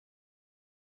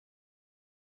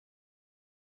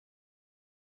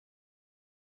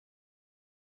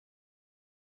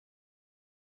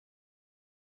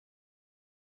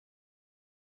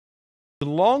The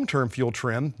long-term fuel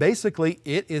trim, basically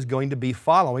it is going to be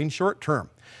following short-term.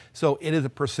 So it is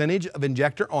a percentage of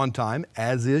injector on time,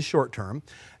 as is short-term,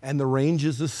 and the range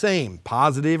is the same,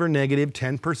 positive or negative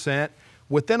 10%,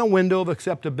 within a window of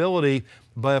acceptability,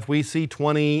 but if we see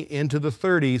 20 into the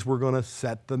 30s, we're going to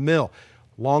set the mill.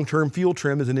 Long-term fuel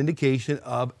trim is an indication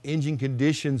of engine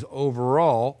conditions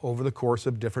overall over the course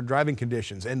of different driving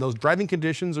conditions. And those driving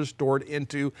conditions are stored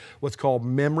into what's called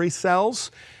memory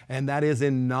cells, and that is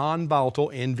in non-volatile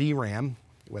NVRAM.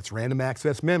 What's random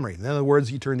access memory. In other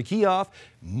words, you turn the key off,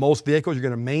 most vehicles are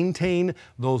going to maintain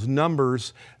those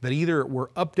numbers that either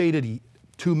were updated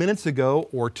 2 minutes ago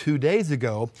or 2 days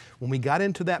ago. When we got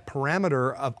into that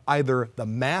parameter of either the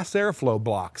mass airflow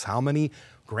blocks, how many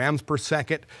grams per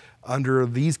second under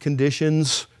these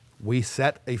conditions, we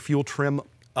set a fuel trim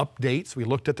update. So we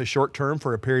looked at the short term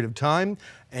for a period of time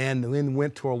and then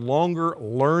went to a longer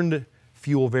learned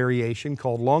fuel variation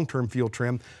called long-term fuel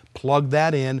trim, plug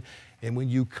that in, and when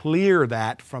you clear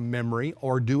that from memory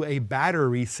or do a battery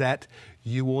reset,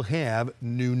 you will have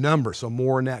new numbers. So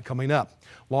more on that coming up.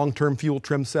 Long-term fuel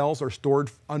trim cells are stored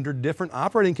under different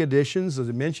operating conditions. As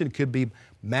I mentioned, it could be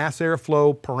mass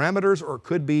airflow parameters or it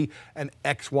could be an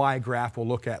XY graph we'll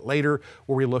look at later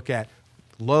where we look at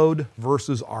load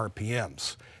versus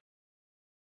RPMs.